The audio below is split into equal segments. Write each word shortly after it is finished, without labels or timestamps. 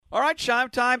All right, Shime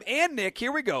time and Nick.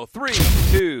 Here we go. 3,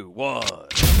 2, 1.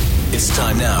 It's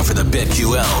time now for the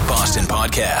BetQL Boston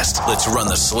Podcast. Let's run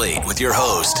the slate with your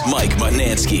host, Mike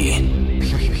Mutnansky.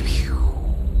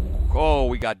 Oh,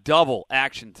 we got double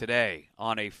action today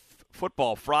on a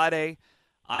Football Friday.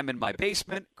 I'm in my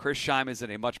basement. Chris Shime is in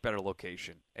a much better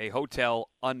location, a hotel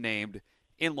unnamed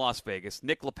in Las Vegas.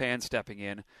 Nick LePan stepping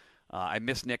in. I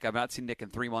miss Nick. I've not seen Nick in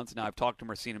 3 months now. I've talked to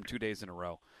him or seen him 2 days in a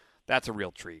row. That's a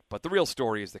real treat. But the real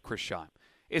story is that Chris Shime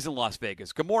is in Las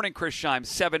Vegas. Good morning, Chris Shime,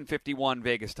 7:51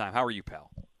 Vegas time. How are you, pal?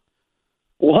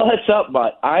 What's up,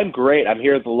 bud? I'm great. I'm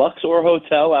here at the Luxor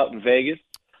Hotel out in Vegas.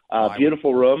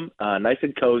 Beautiful room, nice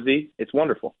and cozy. It's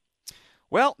wonderful.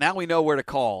 Well, now we know where to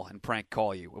call and prank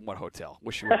call you in what hotel.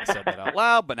 Wish you would have said that out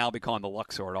loud, but now I'll be calling the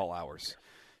Luxor at all hours.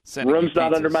 Room's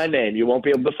not under my name. You won't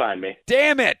be able to find me.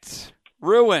 Damn it!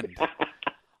 Ruined.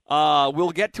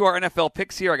 We'll get to our NFL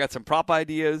picks here. I got some prop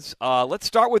ideas. Let's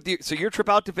start with you. So your trip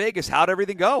out to Vegas, how'd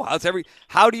everything go?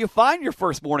 How do you find your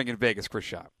first morning in Vegas, Chris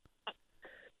Shime?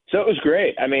 So it was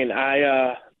great. I mean,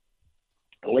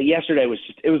 yesterday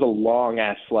it was a long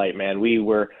ass flight, man. We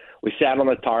sat on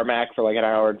the tarmac for like an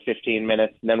hour and 15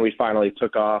 minutes, and then we finally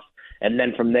took off. And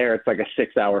then from there, it's like a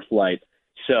 6-hour flight.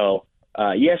 So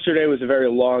yesterday was a very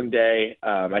long day.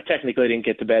 I technically didn't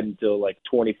get to bed until like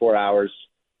 24 hours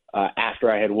after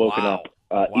I had woken up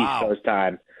East Coast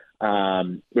time.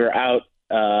 We were out,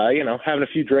 having a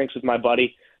few drinks with my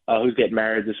buddy who's getting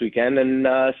married this weekend. And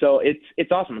so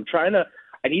it's awesome.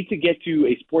 I need to get to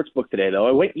a sports book today, though.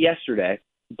 I went yesterday,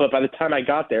 but by the time I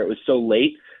got there, it was so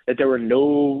late that there were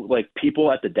no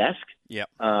people at the desk. Yep.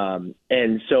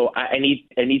 And so I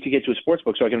need to get to a sports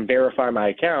book so I can verify my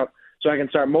account so I can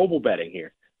start mobile betting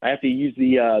here. I have to use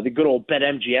the good old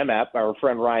BetMGM app. Our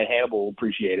friend Ryan Hannibal will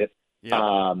appreciate it. Yep.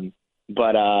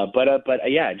 But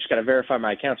yeah, I just got to verify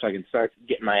my account so I can start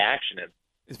getting my action in.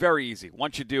 It's very easy.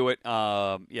 Once you do it,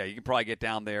 you can probably get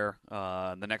down there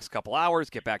in the next couple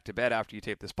hours, get back to bed after you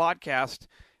tape this podcast,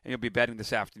 and you'll be betting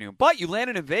this afternoon. But you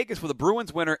landed in Vegas with a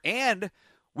Bruins winner, and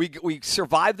we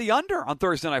survived the under on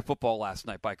Thursday Night Football last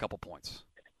night by a couple points.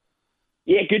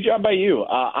 Yeah, good job by you.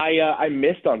 I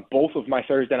missed on both of my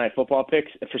Thursday Night Football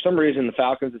picks. For some reason, the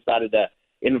Falcons decided to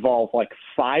involve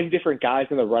 5 different guys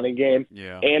in the running game,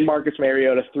 and Marcus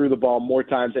Mariota threw the ball more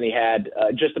times than he had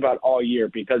just about all year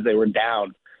because they were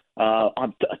down to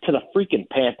the freaking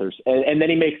Panthers. And then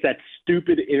he makes that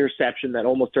stupid interception that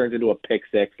almost turns into a pick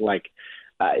six.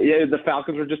 The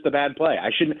Falcons were just a bad play.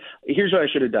 Here's what I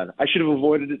should have done. I should have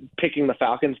avoided picking the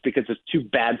Falcons because it's 2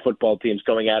 bad football teams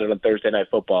going at it on Thursday Night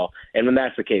Football. And when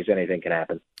that's the case, anything can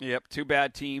happen. Yep, 2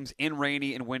 bad teams in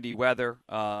rainy and windy weather.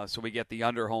 So we get the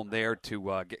under home there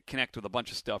to connect with a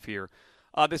bunch of stuff here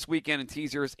this weekend in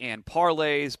teasers and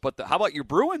parlays. But how about your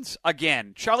Bruins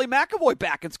again? Charlie McAvoy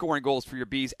back and scoring goals for your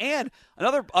Bees, and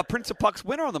another Prince of Pucks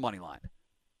winner on the money line.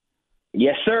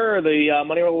 Yes, sir. The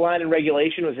money on the line in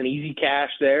regulation was an easy cash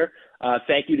there.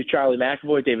 Thank you to Charlie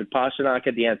McAvoy, David Pastrnak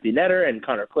had the empty netter, and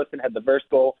Connor Clifton had the first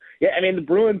goal. Yeah, I mean, the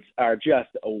Bruins are just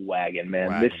a wagon,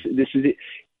 man. This is it.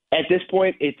 At this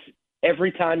point, it's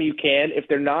every time you can. If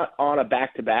they're not on a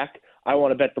back-to-back, I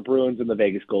want to bet the Bruins and the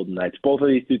Vegas Golden Knights. Both of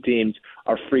these 2 teams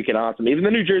are freaking awesome. Even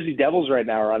the New Jersey Devils right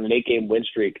now are on an 8-game win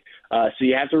streak. So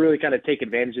you have to really kind of take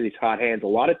advantage of these hot hands. A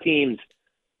lot of teams,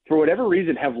 for whatever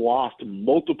reason, have lost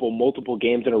multiple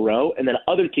games in a row, and then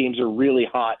other teams are really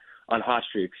hot on hot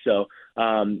streaks. So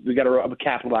we got to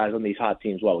capitalize on these hot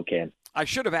teams while we can. I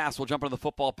should have asked. We'll jump into the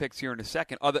football picks here in a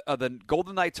second. Are the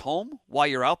Golden Knights home while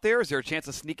you're out there? Is there a chance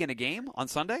to sneak in a game on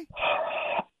Sunday?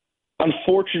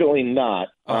 Unfortunately not.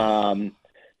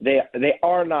 They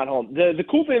are not home. The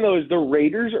cool thing, though, is the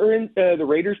Raiders are in. The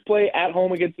Raiders play at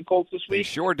home against the Colts this week. They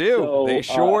sure do. So, they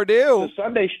sure do.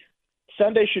 So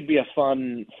Sunday should be a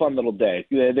fun little day.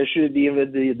 There should be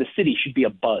the city should be a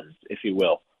buzz, if you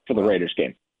will, for the Raiders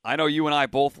game. I know you and I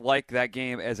both like that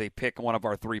game as a pick, one of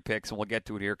our 3 picks, and we'll get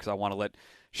to it here because I want to let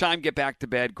Shime get back to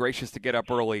bed, gracious to get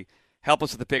up early, help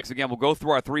us with the picks. Again, we'll go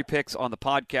through our 3 picks on the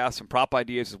podcast and prop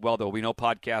ideas as well. There will be no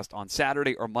podcast on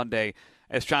Saturday or Monday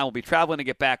as Shime will be traveling to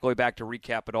get back, all the way back to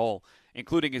recap it all,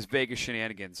 including his Vegas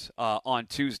shenanigans on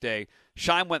Tuesday.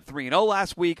 Shime went 3-0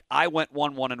 last week. I went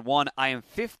 1-1-1. I am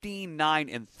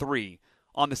 15-9-3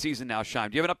 on the season now, Shime.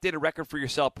 Do you have an updated record for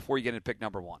yourself before you get into pick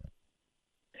number 1?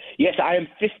 Yes, I am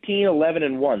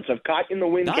 15-11-1. So I've caught in the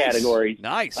win category.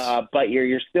 Nice. But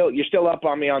you're still up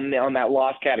on me on that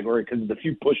loss category because of the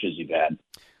few pushes you've had.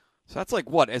 So that's like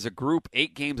what, as a group,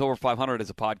 8 games over 500 as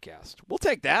a podcast. We'll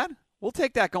take that. We'll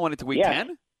take that going into week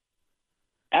 10.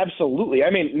 Absolutely. I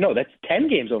mean, no, that's 10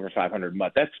 games over 500,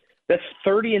 Mutt. That's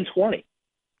 30-20.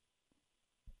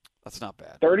 That's not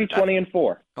bad. 30, 20, and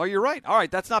 4. Oh, you're right. All right,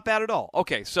 that's not bad at all.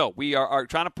 Okay, so we are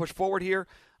trying to push forward here.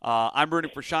 I'm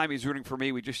rooting for Shime. He's rooting for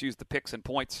me. We just used the picks and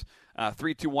points.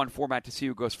 3-2-1 format to see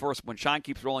who goes first. When Shime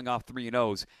keeps rolling off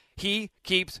 3-0s, he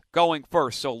keeps going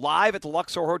first. So live at the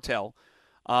Luxor Hotel,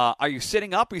 are you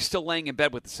sitting up or are you still laying in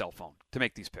bed with the cell phone to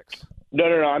make these picks? No,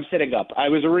 I'm sitting up. I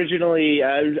was originally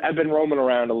I've been roaming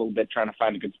around a little bit trying to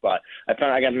find a good spot. I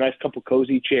got a nice couple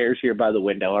cozy chairs here by the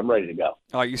window. I'm ready to go.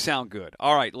 Oh, you sound good.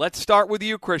 All right, let's start with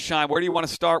you, Chris Shime. Where do you want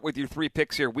to start with your 3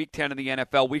 picks here, Week 10 in the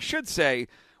NFL? We should say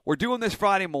we're doing this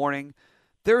Friday morning.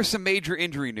 There's some major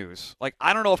injury news. Like,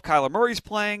 I don't know if Kyler Murray's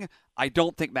playing. I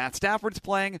don't think Matt Stafford's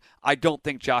playing. I don't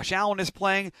think Josh Allen is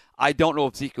playing. I don't know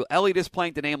if Ezekiel Elliott is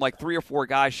playing, to name like 3 or 4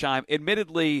 guys, Shime.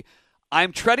 Admittedly,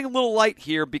 I'm treading a little light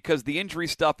here because the injury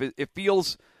stuff, it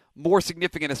feels more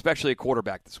significant, especially at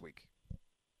quarterback this week.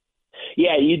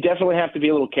 Yeah, you definitely have to be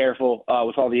a little careful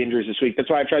with all the injuries this week. That's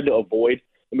why I tried to avoid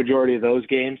the majority of those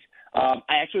games. I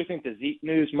actually think the Zeke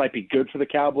news might be good for the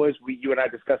Cowboys. You and I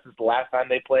discussed this the last time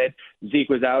they played. Zeke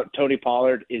was out. Tony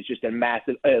Pollard is just a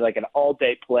massive, like an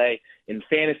all-day play in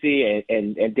fantasy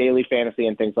and daily fantasy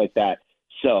and things like that.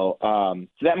 So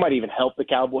that might even help the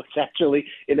Cowboys actually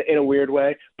in a weird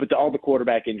way. But all the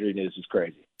quarterback injury news is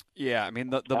crazy. Yeah, I mean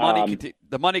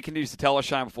the money continues to tell us,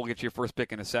 Shine. Before we get to your first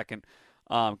pick in a second,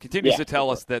 continues to tell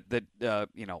us that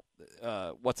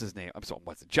what's his name?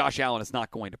 Josh Allen is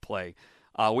not going to play.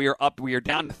 We are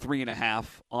down to 3.5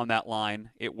 on that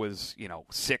line. It was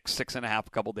 6.5 a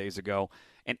couple days ago,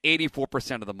 and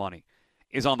 84% of the money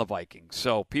is on the Vikings.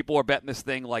 So people are betting this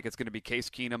thing like it's going to be Case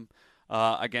Keenum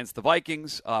against the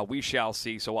Vikings. We shall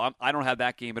see. So I don't have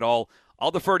that game at all.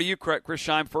 I'll defer to you, Chris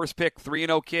Shime. First pick,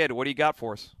 3-0 kid. What do you got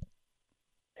for us?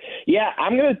 Yeah,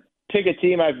 I'm going to pick a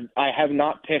team I have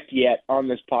not picked yet on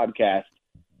this podcast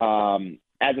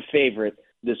as a favorite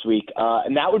this week,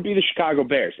 and that would be the Chicago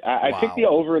Bears. I picked the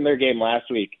over in their game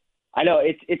last week. I know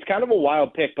it's kind of a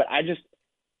wild pick, but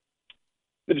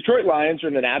the Detroit Lions are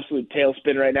in an absolute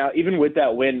tailspin right now. Even with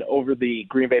that win over the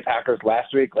Green Bay Packers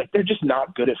last week, like they're just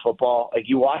not good at football. Like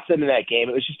you watched them in that game,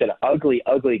 it was just an ugly,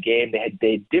 ugly game. They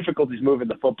had difficulties moving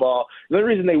the football. The only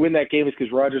reason they win that game is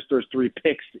because Rodgers throws 3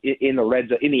 picks in the red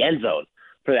zone, in the end zone,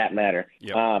 for that matter.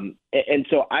 Yep. And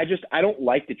so I don't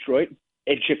like Detroit.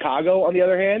 And Chicago, on the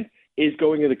other hand, is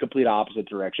going in the complete opposite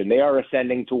direction. They are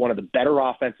ascending to one of the better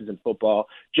offenses in football.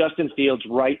 Justin Fields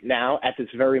right now, at this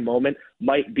very moment,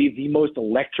 might be the most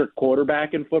electric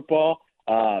quarterback in football.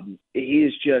 He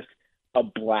is just a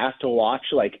blast to watch.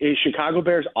 Like, Chicago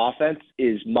Bears offense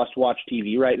is must-watch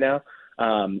TV right now.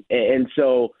 And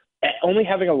so only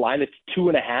having a line that's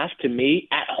 2.5 to me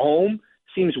at home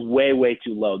seems way, way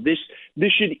too low. This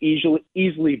should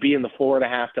easily be in the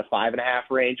 4.5 to 5.5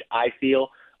 range, I feel.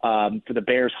 For the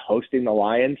Bears hosting the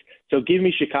Lions. So give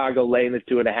me Chicago laying the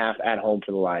 2.5 at home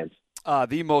for the Lions.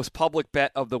 The most public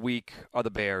bet of the week are the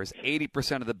Bears.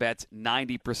 80% of the bets,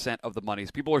 90% of the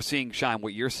monies. People are seeing, Shine,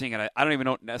 what you're seeing, and I don't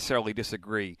even necessarily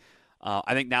disagree.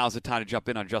 I think now is the time to jump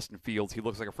in on Justin Fields. He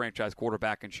looks like a franchise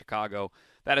quarterback in Chicago.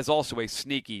 That is also a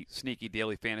sneaky, sneaky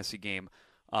daily fantasy game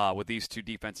with these two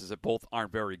defenses that both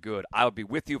aren't very good. I would be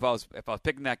with you if I was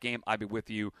picking that game. I'd be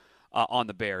with you on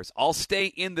the Bears. I'll stay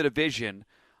in the division.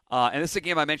 And this is a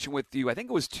game I mentioned with you, I think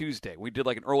it was Tuesday. We did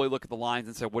like an early look at the lines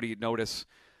and said, what do you notice?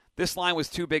 This line was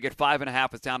too big at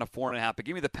 5.5. It's down to 4.5. But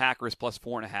give me the Packers plus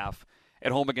 4.5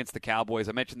 at home against the Cowboys.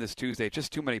 I mentioned this Tuesday.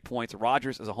 Just too many points.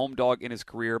 Rodgers is a home dog in his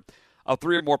career. Of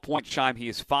 3 or more points, Shime, he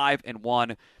is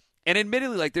 5-1. And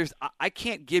admittedly, like I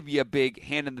can't give you a big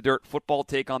hand-in-the-dirt football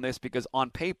take on this because on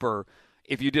paper,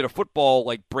 if you did a football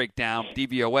like breakdown,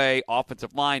 DVOA,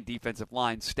 offensive line, defensive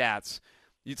line, stats,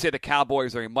 you'd say the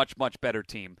Cowboys are a much, much better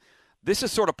team. This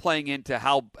is sort of playing into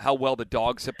how well the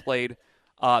Dogs have played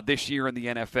this year in the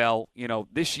NFL.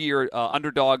 This year,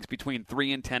 underdogs between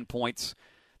 3 and 10 points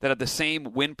that have the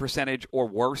same win percentage or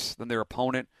worse than their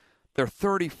opponent. They're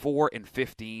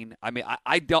 34-15. I mean,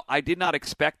 I did not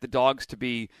expect the Dogs to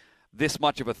be this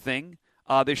much of a thing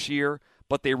this year,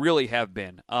 but they really have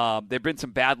been. There've been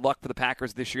some bad luck for the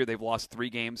Packers this year. They've lost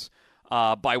 3 games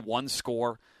by 1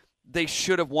 score. They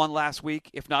should have won last week,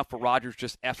 if not for Rodgers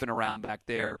just effing around back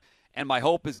there. And my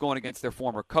hope is going against their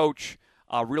former coach,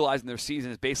 realizing their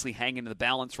season is basically hanging in the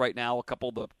balance right now. A couple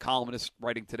of the columnists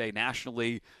writing today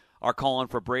nationally are calling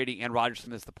for Brady and Rodgers to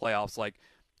miss the playoffs. Like,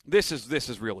 this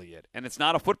is really it. And it's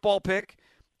not a football pick.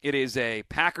 It is a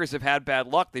Packers have had bad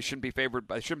luck. They shouldn't be favored.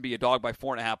 They shouldn't be a dog by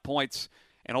 4.5 points.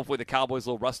 And hopefully the Cowboys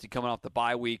a little rusty coming off the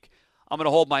bye week. I'm going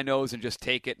to hold my nose and just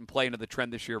take it and play into the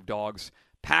trend this year of dogs.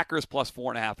 Packers plus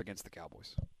 4.5 against the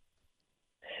Cowboys.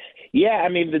 Yeah, I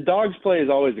mean, the Dogs play is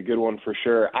always a good one for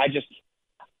sure.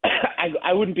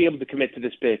 I wouldn't be able to commit to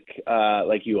this pick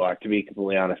like you are, to be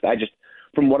completely honest.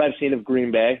 From what I've seen of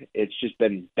Green Bay, it's just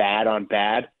been bad on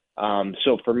bad.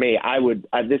 So for me,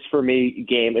 this for me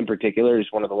game in particular is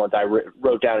one of the ones I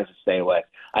wrote down as a stay away.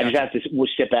 I just have to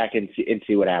sit back and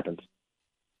see what happens.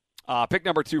 Pick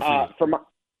number 2 for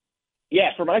you.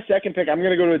 For my second pick, I'm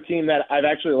going to go to a team that I've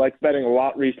actually liked betting a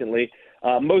lot recently,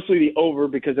 mostly the over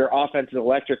because their offense is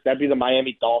electric. That'd be the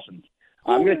Miami Dolphins.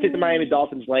 I'm going to take the Miami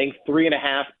Dolphins laying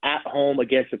 3.5 at home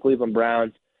against the Cleveland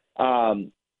Browns. I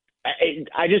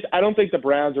don't think the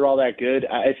Browns are all that good.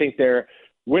 I think their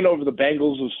win over the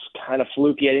Bengals was kind of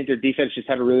fluky. I think their defense just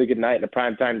had a really good night in a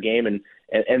primetime game, and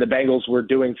the Bengals were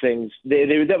doing things.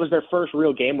 That was their first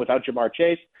real game without Jamar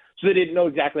Chase, so they didn't know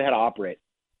exactly how to operate.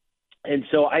 And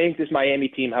so I think this Miami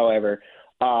team, however,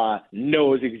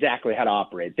 knows exactly how to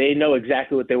operate. They know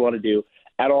exactly what they want to do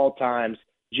at all times.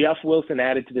 Jeff Wilson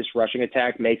added to this rushing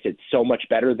attack makes it so much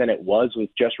better than it was with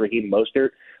just Raheem Mostert.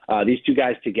 These two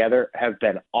guys together have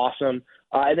been awesome.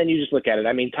 And then you just look at it.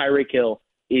 I mean, Tyreek Hill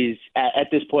is, at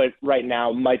this point right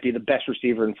now, might be the best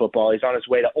receiver in football. He's on his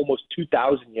way to almost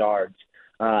 2,000 yards.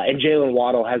 And Jalen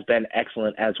Waddle has been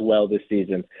excellent as well this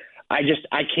season. I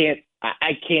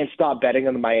can't stop betting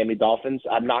on the Miami Dolphins.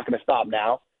 I'm not going to stop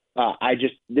now.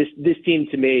 This team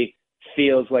to me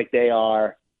feels like they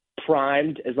are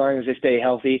primed, as long as they stay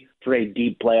healthy, for a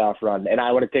deep playoff run. And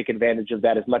I want to take advantage of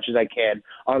that as much as I can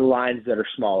on lines that are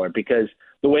smaller, because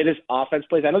the way this offense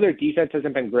plays, I know their defense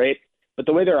hasn't been great, but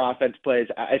the way their offense plays,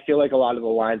 I feel like a lot of the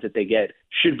lines that they get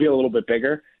should be a little bit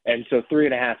bigger. And so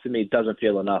 3.5 to me doesn't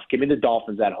feel enough. Give me the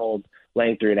Dolphins at home,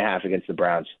 laying 3.5 against the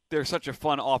Browns. They're such a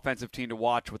fun offensive team to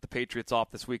watch with the Patriots off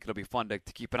this week. It'll be fun to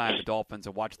keep an eye on the Dolphins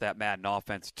and watch that Madden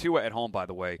offense. Tua at home, by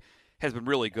the way, has been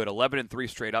really good. 11-3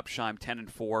 straight up. Scheim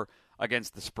 10-4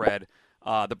 against the spread.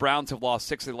 The Browns have lost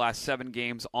 6 of the last 7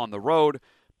 games on the road.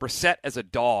 Brissett as a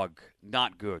dog,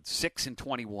 not good.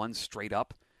 6-21 straight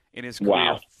up in his career.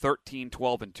 Wow.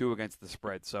 13-12-2 against the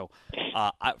spread. So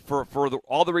for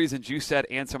all the reasons you said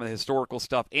and some of the historical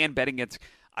stuff and betting against,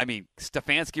 I mean,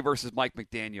 Stefanski versus Mike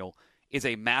McDaniel is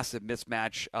a massive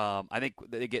mismatch. I think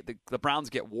the Browns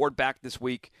get Ward back this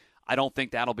week. I don't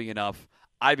think that'll be enough.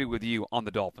 I'd be with you on the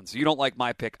Dolphins. You don't like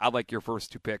my pick. I like your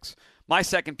first 2 picks. My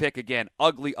second pick, again,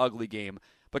 ugly game.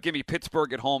 But give me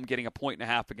Pittsburgh at home getting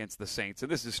 1.5 against the Saints.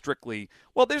 And this is strictly,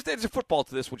 well, there's a football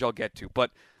to this, which I'll get to.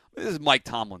 But this is Mike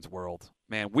Tomlin's world.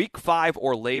 Man, week 5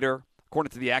 or later,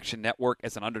 according to the Action Network,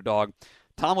 as an underdog,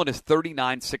 Tomlin is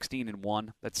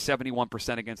 39-16-1. That's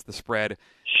 71% against the spread.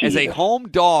 As a home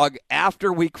dog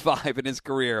after week 5 in his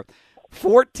career,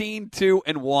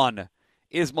 14-2-1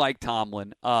 is Mike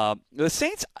Tomlin. The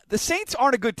Saints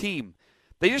aren't a good team.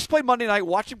 They just played Monday night.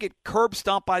 Watch them get curb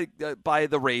stomped by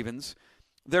the Ravens.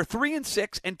 They're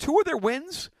 3-6, and 2 of their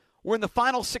wins were in the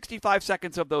final 65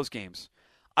 seconds of those games.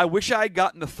 I wish I had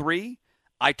gotten the 3.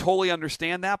 I totally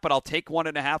understand that, but I'll take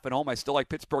 1.5 at home. I still like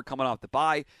Pittsburgh coming off the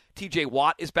bye. T.J.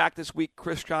 Watt is back this week,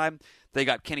 Chris Scheim. They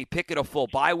got Kenny Pickett a full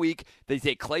bye week. They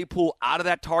take Claypool out of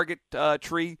that target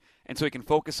tree, and so he can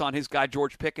focus on his guy,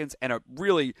 George Pickens, and a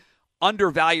really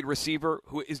undervalued receiver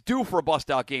who is due for a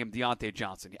bust-out game, Deontay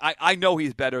Johnson. I know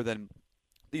he's better than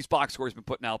these box scores been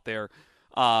putting out there.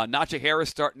 Najee Harris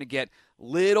starting to get a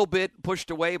little bit pushed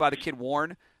away by the kid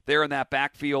Warren there in that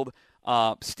backfield.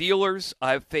 Steelers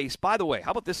have faced, by the way,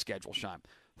 how about this schedule, Scheim?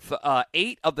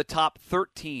 8 of the top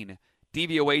 13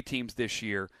 DVOA teams this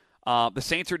year. The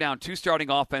Saints are down 2 starting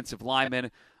offensive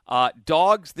linemen.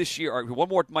 Dogs this year, or one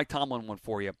more Mike Tomlin one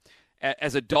for you.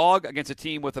 As a dog against a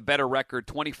team with a better record,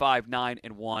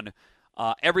 25-9-1.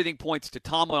 Everything points to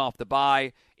Tomlin off the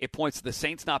bye. It points to the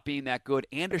Saints not being that good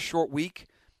and a short week.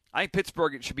 I think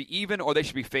Pittsburgh should be even or they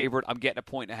should be favored. I'm getting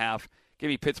 1.5. Give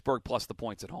me Pittsburgh plus the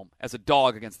points at home as a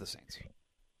dog against the Saints.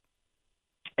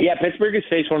 Yeah, Pittsburgh has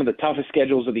faced one of the toughest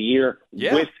schedules of the year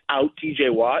without T.J.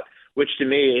 Watt, which to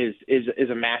me is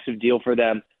a massive deal for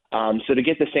them. So to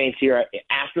get the Saints here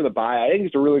after the bye, I think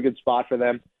it's a really good spot for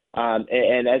them.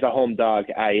 And as a home dog,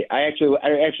 I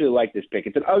actually like this pick.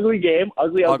 It's an ugly game,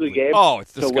 ugly game. Oh,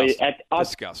 it's disgusting.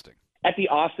 Disgusting. At the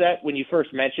offset, when you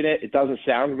first mention it, it doesn't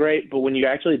sound great, but when you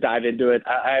actually dive into it,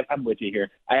 I'm with you here.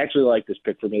 I actually like this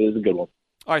pick for me. This is a good one.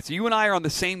 All right, so you and I are on the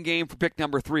same game for pick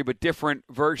number 3, but different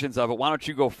versions of it. Why don't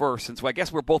you go first, since I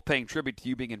guess we're both paying tribute to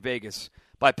you being in Vegas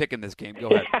by picking this game. Go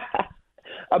ahead.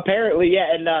 Apparently,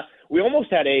 yeah, and we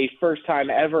almost had a first time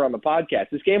ever on the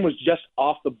podcast. This game was just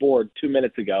off the board 2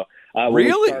 minutes ago when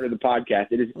we started the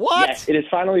podcast. It is what? Yes, it is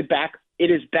finally back.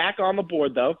 It is back on the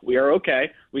board, though. We are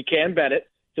okay. We can bet it.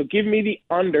 So give me the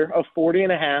under of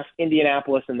 40.5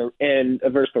 Indianapolis and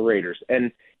versus the Raiders.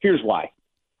 And here's why.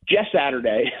 Jeff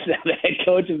Saturday is the head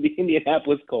coach of the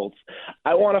Indianapolis Colts.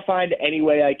 I want to find any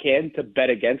way I can to bet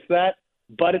against that.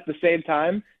 But at the same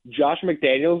time, Josh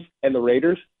McDaniels and the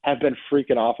Raiders have been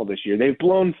freaking awful this year. They've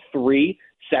blown 3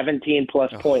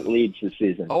 17-plus point leads this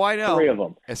season. Oh, I know. 3 of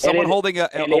them. As someone holding a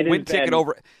win ticket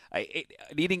over,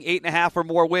 needing 8.5 or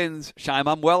more wins, Shime,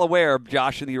 I'm well aware of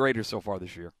Josh and the Raiders so far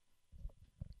this year.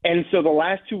 And so the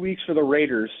last 2 weeks for the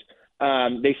Raiders,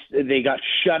 they got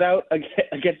shut out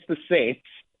against the Saints,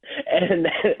 and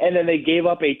then they gave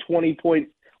up a 20-point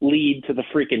lead to the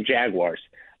freaking Jaguars.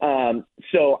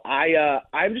 So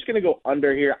I'm just going to go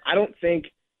under here. I don't think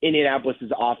Indianapolis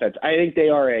is offense. I think they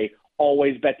are a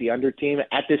always bet the under team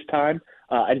at this time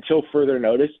until further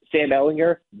notice. Sam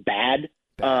Ehlinger, bad.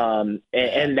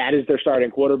 And that is their starting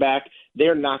quarterback.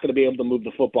 They're not going to be able to move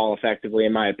the football effectively,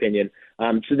 in my opinion.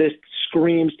 So this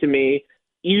screams to me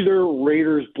either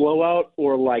Raiders blowout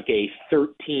or like a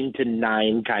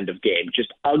 13-9 kind of game.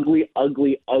 Just ugly,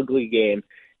 ugly, ugly game.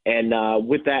 And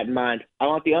with that in mind, I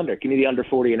want the under. Give me the under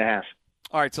 40.5.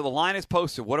 All right, so the line is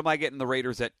posted. What am I getting the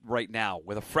Raiders at right now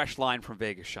with a fresh line from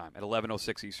Vegas, Shime, at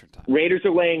 11:06 Eastern Time? Raiders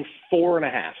are laying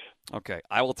 4.5. Okay,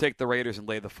 I will take the Raiders and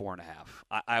lay the 4.5.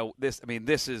 I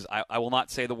will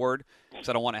not say the word because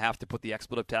I don't want to have to put the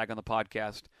expletive tag on the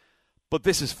podcast. But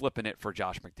this is flipping it for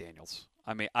Josh McDaniels.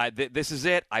 I mean, this is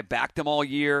it. I backed him all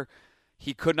year.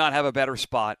 He could not have a better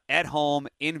spot at home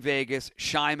in Vegas,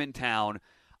 Shime in town,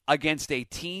 against a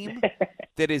team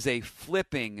that is a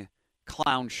flipping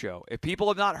clown show. If people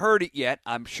have not heard it yet,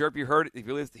 I'm sure if you heard it, if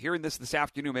you're hearing this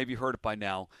afternoon, maybe you heard it by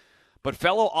now. But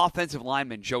fellow offensive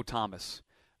lineman Joe Thomas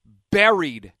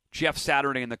buried Jeff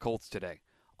Saturday and the Colts today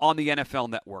on the NFL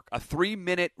Network. A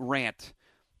 3-minute rant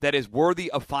that is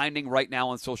worthy of finding right now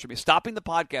on social media. Stopping the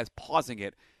podcast, pausing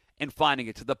it, and finding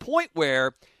it to the point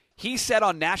where he said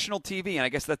on national TV, and I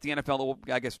guess that's the NFL,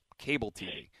 I guess cable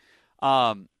TV,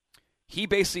 he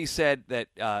basically said that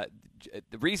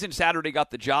the reason Saturday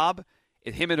got the job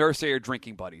is him and Irsay are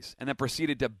drinking buddies, and then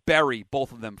proceeded to bury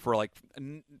both of them for like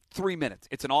 3 minutes.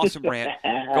 It's an awesome rant.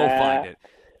 Go find it.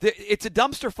 It's a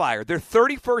dumpster fire. They're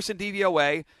 31st in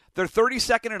DVOA. They're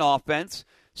 32nd in offense.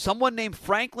 Someone named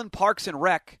Franklin Parks and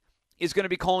Rec is going to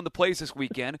be calling the plays this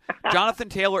weekend. Jonathan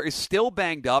Taylor is still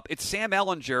banged up. It's Sam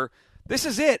Ehlinger. This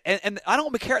is it. And I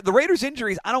don't care. The Raiders'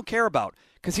 injuries I don't care about.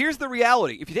 Because here's the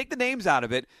reality. If you take the names out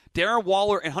of it, Darren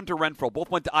Waller and Hunter Renfrow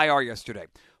both went to IR yesterday.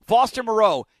 Foster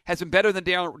Moreau has been better than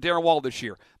Darren Waller this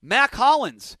year. Mac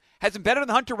Hollins has been better than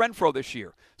Hunter Renfrow this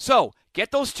year. So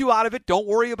get those two out of it. Don't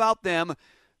worry about them.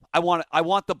 I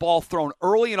want the ball thrown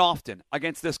early and often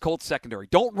against this Colts secondary.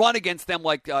 Don't run against them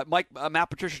like Matt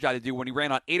Patricia tried to do when he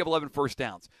ran on 8 of 11 first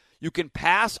downs. You can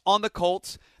pass on the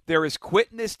Colts. There is quit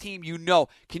in this team.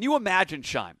 Can you imagine,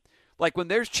 Shime? Like when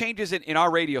there's changes in our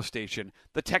radio station,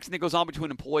 the texting that goes on between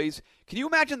employees. Can you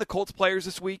imagine the Colts players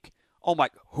this week? Oh my,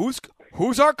 who's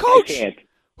our coach? I can't.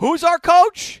 Who's our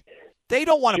coach? They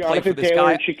don't want to play for this Taylor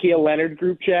guy. And Shaquille Leonard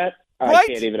group chat. Right? I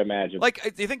can't even imagine. Like,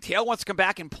 do you think Taylor wants to come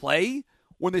back and play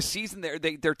when this season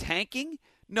they're tanking?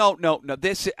 No.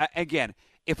 This again.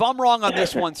 If I'm wrong on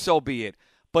this one, so be it.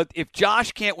 But if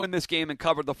Josh can't win this game and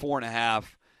cover the 4.5,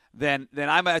 then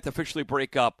I might have to officially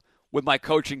break up with my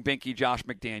coaching binky, Josh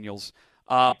McDaniels.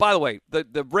 By the way,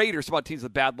 the Raiders, about teams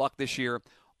with bad luck this year,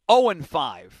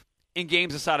 0-5 in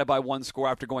games decided by one score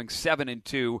after going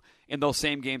 7-2 in those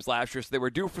same games last year. So they were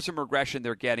due for some regression.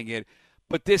 They're getting it.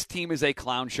 But this team is a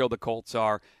clown show, the Colts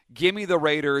are. Give me the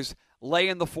Raiders. Lay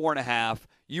in the 4.5.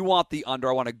 You want the under.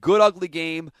 I want a good, ugly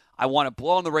game. I want to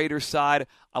blow on the Raiders' side.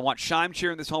 I want Shime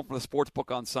cheering this home from the sports book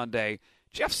on Sunday.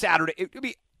 Jeff Saturday, it could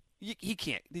be he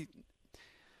can't.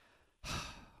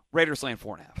 Raiders laying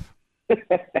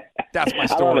 4.5. That's my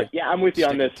story. Yeah, I'm with you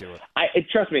on this.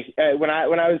 Trust me, when I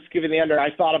was giving the under,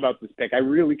 I thought about this pick. I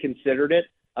really considered it,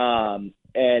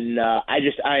 and I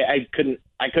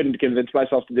couldn't convince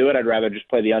myself to do it. I'd rather just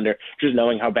play the under, just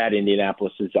knowing how bad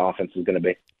Indianapolis' offense is going to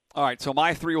be. All right, so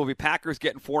my 3 will be Packers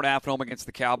getting 4.5 at home against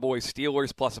the Cowboys,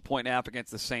 Steelers plus 1.5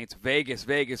 against the Saints, Vegas,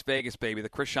 baby, the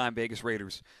Chris Shime Vegas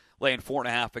Raiders laying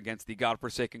 4.5 against the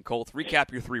godforsaken Colts. Recap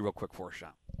your 3 real quick for us, Shime.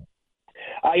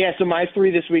 So my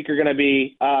 3 this week are going to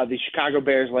be the Chicago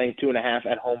Bears laying 2.5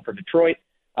 at home for Detroit,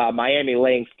 Miami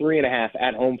laying 3.5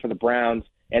 at home for the Browns,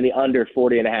 and the under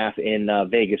 40.5 in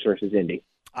Vegas versus Indy.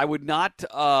 I would not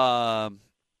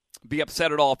be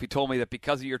upset at all if you told me that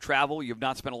because of your travel, you've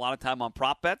not spent a lot of time on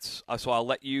prop bets. So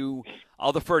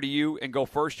I'll defer to you and go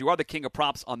first. You are the king of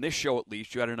props on this show, at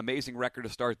least. You had an amazing record to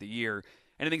start the year.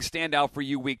 Anything stand out for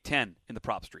you week 10 in the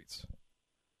prop streets?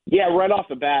 Yeah, right off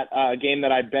the bat, game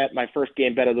that I bet, my first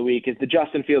game bet of the week, is the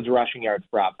Justin Fields rushing yards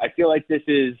prop. I feel like this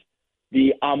is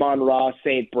the Amon-Ra,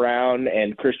 St. Brown,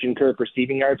 and Christian Kirk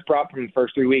receiving yards prop from the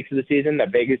first 3 weeks of the season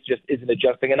that Vegas just isn't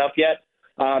adjusting enough yet.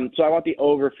 So I want the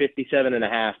over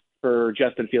 57.5 for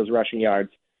Justin Fields rushing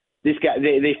yards. This guy,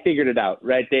 they figured it out,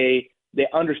 right? They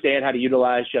understand how to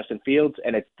utilize Justin Fields,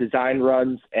 and it's design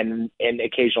runs and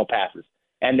occasional passes.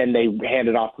 And then they hand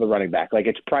it off to the running back. Like,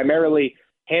 it's primarily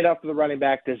hand off to the running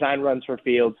back, design runs for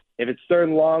Fields. If it's third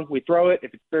and long, we throw it.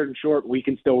 If it's third and short, we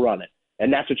can still run it.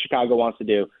 And that's what Chicago wants to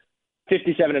do.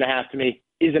 57.5 to me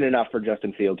isn't enough for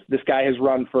Justin Fields. This guy has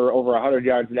run for over 100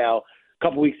 yards now, a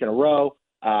couple weeks in a row.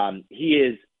 He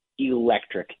is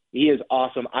electric. He is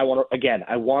awesome. I want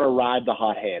to ride the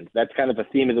hot hand. That's kind of the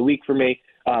theme of the week for me.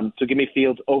 So give me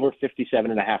Fields over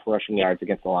 57.5 rushing yards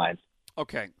against the Lions.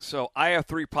 Okay, so I have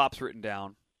 3 props written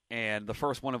down, and the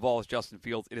first one involves Justin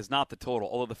Fields. It is not the total,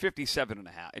 although the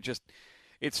 57.5,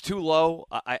 it's too low.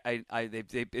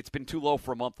 It's been too low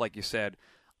for a month, like you said.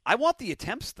 I want the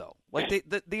attempts, though. Like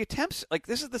the attempts, like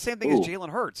this is the same thing as Jalen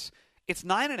Hurts. It's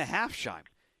 9.5, Shime.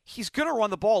 He's going to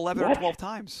run the ball 11 or 12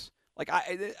 times. Like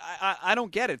I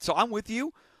don't get it. So I'm with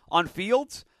you on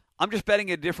Fields. I'm just betting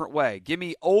it a different way. Give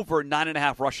me over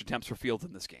 9.5 rush attempts for Fields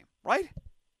in this game, right?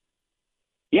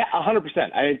 Yeah,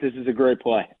 100%. I think this is a great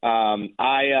play. One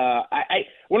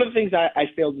of the things I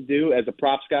failed to do as a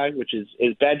props guy, which is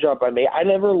bad job by me, I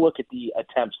never look at the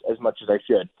attempts as much as I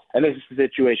should. And this is a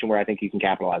situation where I think you can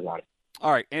capitalize on it.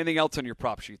 All right. Anything else on your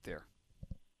prop sheet there?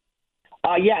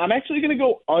 Yeah, I'm actually going to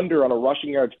go under on a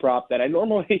rushing yards prop that I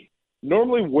normally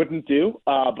wouldn't do,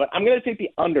 but I'm going to take the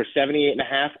under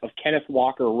 78.5 of Kenneth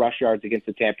Walker rush yards against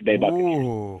the Tampa Bay Buccaneers.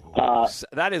 Ooh.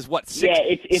 That is what,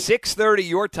 6:30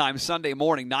 your time Sunday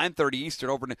morning, 9:30 Eastern,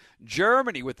 over in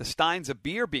Germany with the Steins of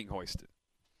beer being hoisted.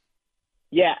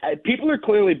 Yeah, people are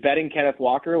clearly betting Kenneth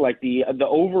Walker. Like the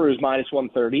over is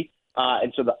 -130,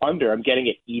 and so the under, I'm getting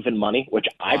it even money, which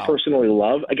I personally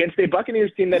love against a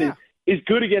Buccaneers team that is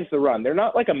good against the run. They're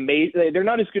not like amazing. They're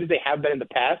not as good as they have been in the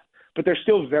past, but they're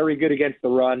still very good against the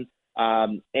run,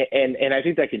 and I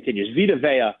think that continues. Vita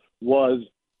Vea was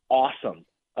awesome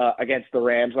against the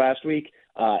Rams last week,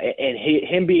 and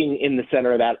him being in the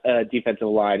center of that defensive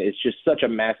line is just such a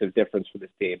massive difference for this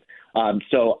team.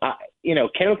 So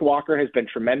Kenneth Walker has been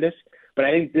tremendous, but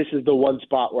I think this is the one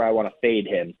spot where I want to fade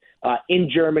him.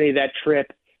 In Germany, that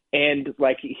trip, and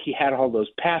like he had all those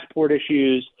passport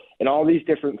issues and all these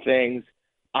different things.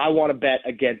 I want to bet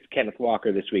against Kenneth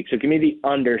Walker this week. So give me the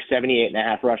under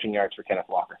 78.5 rushing yards for Kenneth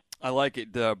Walker. I like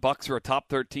it. The Bucs are a top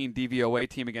 13 DVOA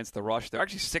team against the rush. They're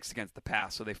actually 6th against the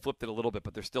pass, so they flipped it a little bit,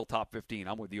 but they're still top 15.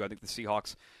 I'm with you. I think the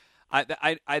Seahawks. I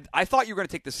thought you were going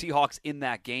to take the Seahawks in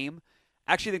that game.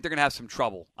 I actually think they're going to have some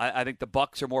trouble. I think the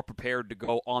Bucs are more prepared to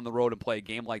go on the road and play a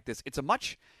game like this.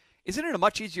 Isn't it a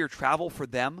much easier travel for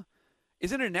them?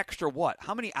 Isn't it an extra what?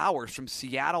 How many hours from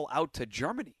Seattle out to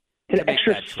Germany? It's an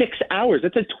extra 6 hours.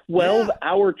 It's a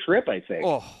 12-hour trip, I think.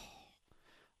 Oh,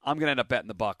 I'm going to end up betting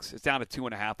the Bucs. It's down to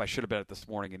 2.5. I should have bet it this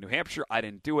morning in New Hampshire. I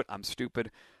didn't do it. I'm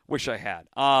stupid. Wish I had.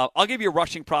 I'll give you a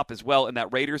rushing prop as well in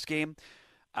that Raiders game.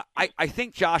 I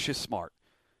think Josh is smart.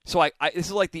 So this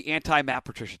is like the anti-Matt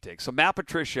Patricia take. So Matt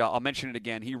Patricia, I'll mention it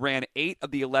again, he ran 8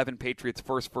 of the 11 Patriots'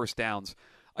 first downs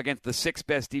against the 6th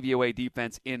best DVOA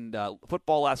defense in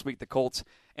football last week, the Colts,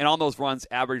 and on those runs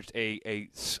averaged an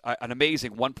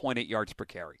amazing 1.8 yards per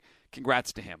carry.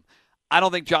 Congrats to him. I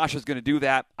don't think Josh is going to do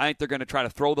that. I think they're going to try to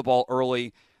throw the ball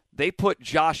early. They put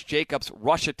Josh Jacobs'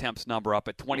 rush attempts number up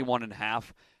at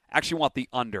 21.5. I actually want the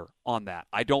under on that.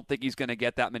 I don't think he's going to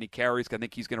get that many carries. I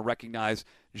think he's going to recognize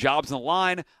jobs in the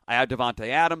line. I have Devontae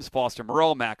Adams, Foster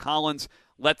Moreau, Matt Collins.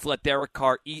 Let's let Derek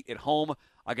Carr eat at home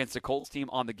against the Colts team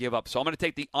on the give up. So I'm going to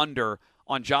take the under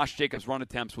on Josh Jacobs' run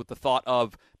attempts with the thought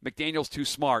of McDaniel's too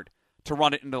smart to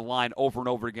run it into the line over and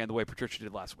over again the way Patricia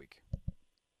did last week.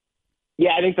 Yeah,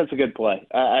 I think that's a good play.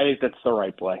 I think that's the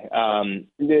right play.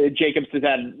 Jacobs has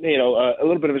had a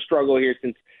little bit of a struggle here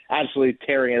since absolutely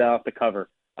tearing it off the cover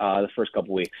the first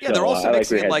couple weeks. Yeah, so, they're also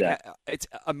mixing in it's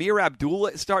Amir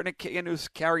Abdullah is starting to get into his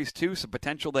carries too. So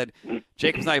potential that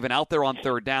Jacobs not even out there on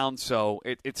third down. So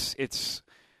it's.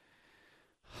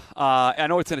 I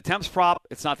know it's an attempts prop.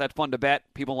 It's not that fun to bet.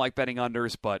 People like betting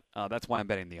unders, but that's why I'm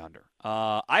betting the under.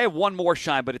 I have one more,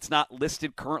 Shine, but it's not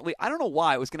listed currently. I don't know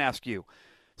why. I was going to ask you.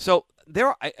 So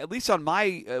there, at least on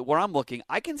my where I'm looking,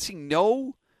 I can see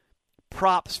no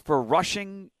props for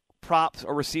rushing props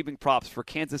or receiving props for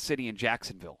Kansas City and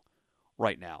Jacksonville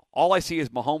right now. All I see is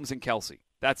Mahomes and Kelsey.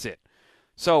 That's it.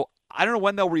 So I don't know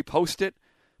when they'll repost it,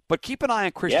 but keep an eye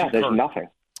on Christian Kirk. Yeah, there's nothing.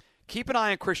 Keep an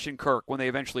eye on Christian Kirk when they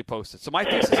eventually post it. So my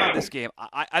thesis on this game,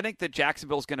 I think that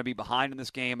Jacksonville's going to be behind in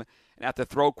this game and have to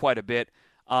throw quite a bit.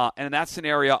 And in that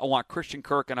scenario, I want Christian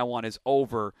Kirk and I want his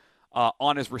over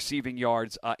on his receiving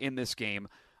yards in this game.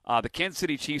 The Kansas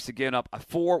City Chiefs have given up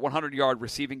 4 100-yard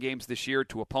receiving games this year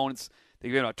to opponents.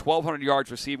 They've given up 1,200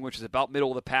 yards receiving, which is about middle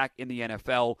of the pack in the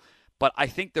NFL. But I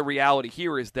think the reality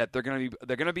here is that they're going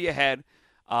to be ahead.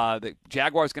 The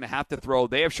Jaguars going to have to throw.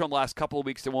 They have shown the last couple of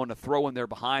weeks they wanted to throw when they're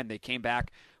behind. They came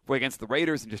back against the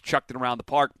Raiders and just chucked it around the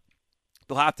park.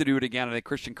 They'll have to do it again. I think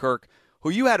Christian Kirk, who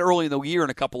you had early in the year in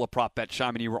a couple of prop bets,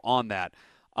 Simon, you were on that,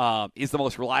 is the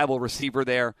most reliable receiver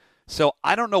there. So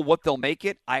I don't know what they'll make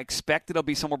it. I expect it'll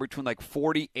be somewhere between like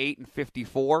 48 and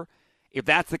 54. If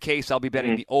that's the case, I'll be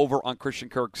betting the over on Christian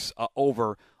Kirk's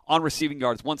over on receiving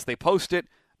yards once they post it.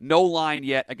 No line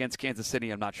yet against Kansas City.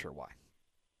 I'm not sure why.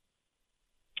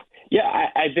 Yeah,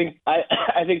 I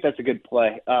think that's a good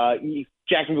play.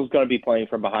 Jacksonville's going to be playing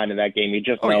from behind in that game. You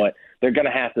just know it. They're going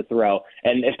to have to throw.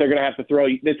 And if they're going to have to throw,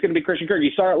 it's going to be Christian Kirk.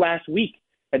 You saw it last week.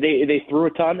 They threw a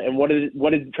ton, and what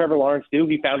did Trevor Lawrence do?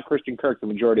 He found Christian Kirk the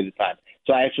majority of the time.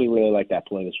 So I actually really like that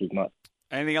play this week, Mutt.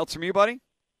 Anything else from you, buddy?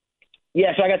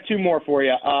 Yeah, so I got 2 more for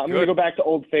you. I'm going to go back to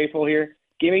Old Faithful here.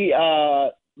 Give me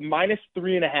minus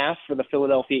 3.5 for the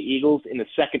Philadelphia Eagles in the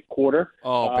second quarter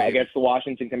against the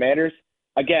Washington Commanders.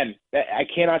 Again, I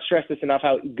cannot stress this enough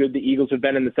how good the Eagles have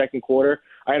been in the second quarter.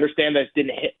 I understand that it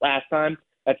didn't hit last time.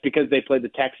 That's because they played the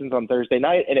Texans on Thursday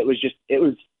night, and it was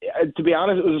to be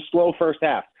honest, it was a slow first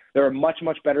half. They were much,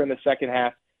 much better in the second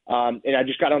half, and I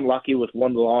just got unlucky with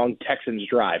one long Texans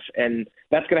drive. And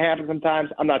that's going to happen sometimes.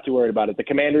 I'm not too worried about it. The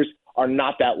Commanders are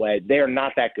not that way. They are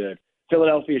not that good.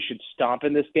 Philadelphia should stomp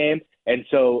in this game, and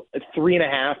so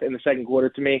 3.5 in the second quarter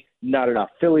to me, not enough.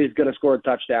 Philly is going to score a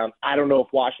touchdown. I don't know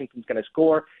if Washington's going to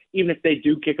score. Even if they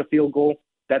do kick a field goal,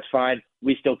 that's fine.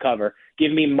 We still cover.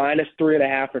 Give me minus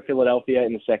 3.5 for Philadelphia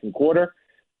in the second quarter.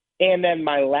 And then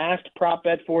my last prop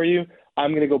bet for you,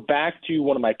 I'm going to go back to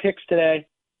one of my picks today.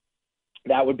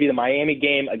 That would be the Miami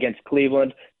game against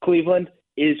Cleveland. Cleveland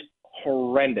is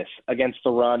horrendous against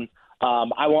the run.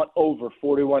 I want over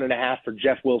 41.5 for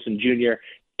Jeff Wilson Jr.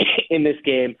 in this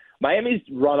game. Miami's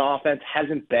run offense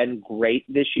hasn't been great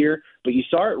this year, but you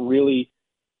saw it really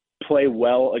play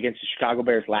well against the Chicago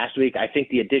Bears last week. I think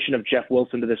the addition of Jeff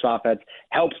Wilson to this offense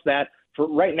helps that. For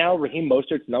right now, Raheem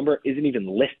Mostert's number isn't even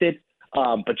listed,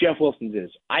 but Jeff Wilson's is.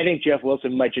 I think Jeff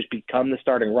Wilson might just become the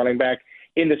starting running back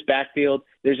in this backfield.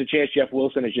 There's a chance Jeff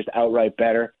Wilson is just outright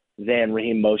better than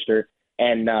Raheem Mostert.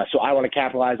 And so I want to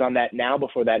capitalize on that now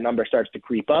before that number starts to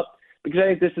creep up, because I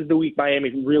think this is the week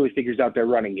Miami really figures out their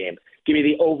running game. Give me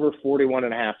the over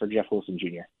 41.5 for Jeff Wilson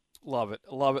Jr. Love it,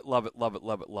 love it, love it, love it,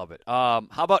 love it, love it. How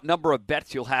about number of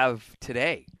bets you'll have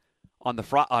today on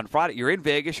Friday? You're in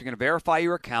Vegas. You're going to verify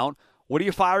your account. What are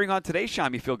you firing on today,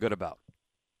 Shime, you feel good about?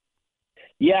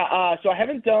 Yeah, so I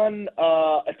haven't done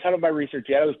a ton of my research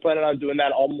yet. I was planning on doing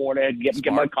that all morning,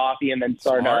 get my coffee, and then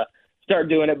start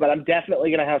doing it. But I'm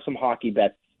definitely going to have some hockey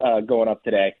bets going up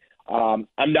today. I'm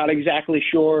not exactly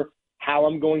sure how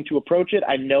I'm going to approach it.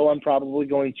 I know I'm probably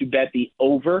going to bet the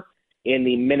over in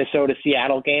the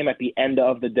Minnesota-Seattle game at the end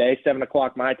of the day, 7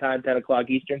 o'clock my time, 10 o'clock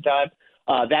Eastern time.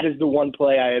 That is the one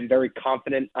play I am very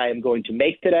confident I am going to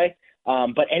make today.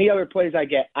 But any other plays I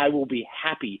get, I will be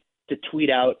happy to tweet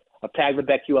out. I'll tag the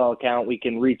BetQL account. We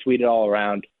can retweet it all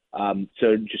around.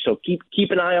 So keep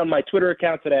an eye on my Twitter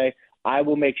account today. I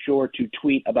will make sure to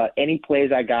tweet about any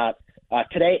plays I got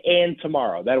today and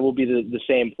tomorrow. That will be the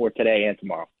same for today and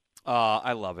tomorrow.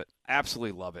 I love it.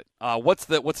 Absolutely love it. What's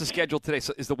the schedule today?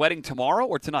 So is the wedding tomorrow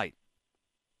or tonight?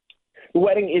 The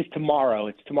wedding is tomorrow.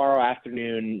 It's tomorrow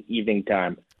afternoon, evening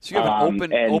time. So you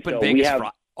have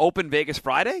an open Vegas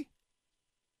Friday?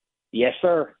 Yes,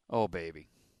 sir. Oh, baby.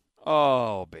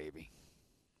 I'm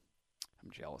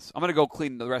jealous. I'm going to go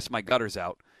clean the rest of my gutters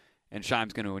out, and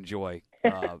Shime's going to enjoy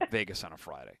Vegas on a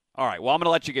Friday. All right, well, I'm going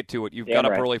to let you get to it. You've got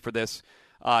up early for this.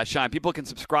 Shime, people can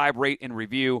subscribe, rate, and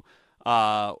review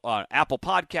on Apple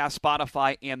Podcasts,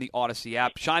 Spotify, and the Odyssey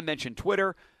app. Shime mentioned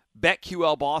Twitter.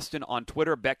 BetQL Boston on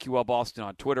Twitter. BetQL Boston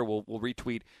on Twitter. We'll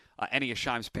retweet any of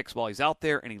Shime's picks while he's out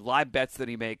there, any live bets that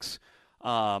he makes.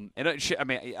 I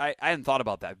hadn't thought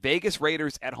about that. Vegas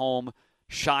Raiders at home,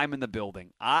 Shime in the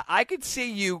building. I could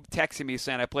see you texting me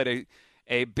saying I played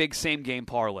a big same-game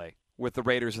parlay with the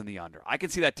Raiders in the under. I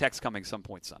could see that text coming some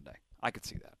point Sunday. I could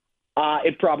see that.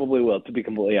 It probably will, to be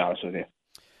completely honest with you.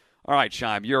 All right,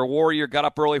 Shime, you're a warrior. Got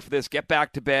up early for this. Get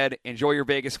back to bed. Enjoy your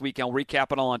Vegas weekend. We'll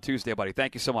recap it all on Tuesday, buddy.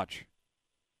 Thank you so much.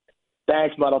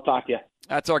 Thanks, bud. I'll talk to you.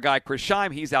 That's our guy, Chris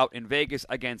Shime. He's out in Vegas.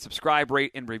 Again, subscribe,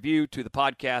 rate, and review to the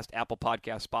podcast, Apple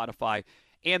Podcasts, Spotify,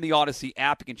 and the Odyssey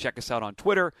app. You can check us out on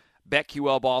Twitter,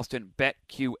 BetQL Boston,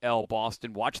 BetQL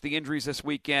Boston. Watch the injuries this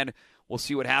weekend. We'll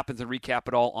see what happens and recap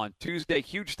it all on Tuesday.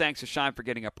 Huge thanks to Shime for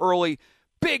getting up early.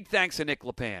 Big thanks to Nick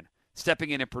LePan.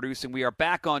 stepping in and producing. We are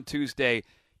back on Tuesday.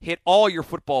 Hit all your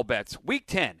football bets. Week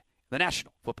 10, the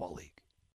National Football League.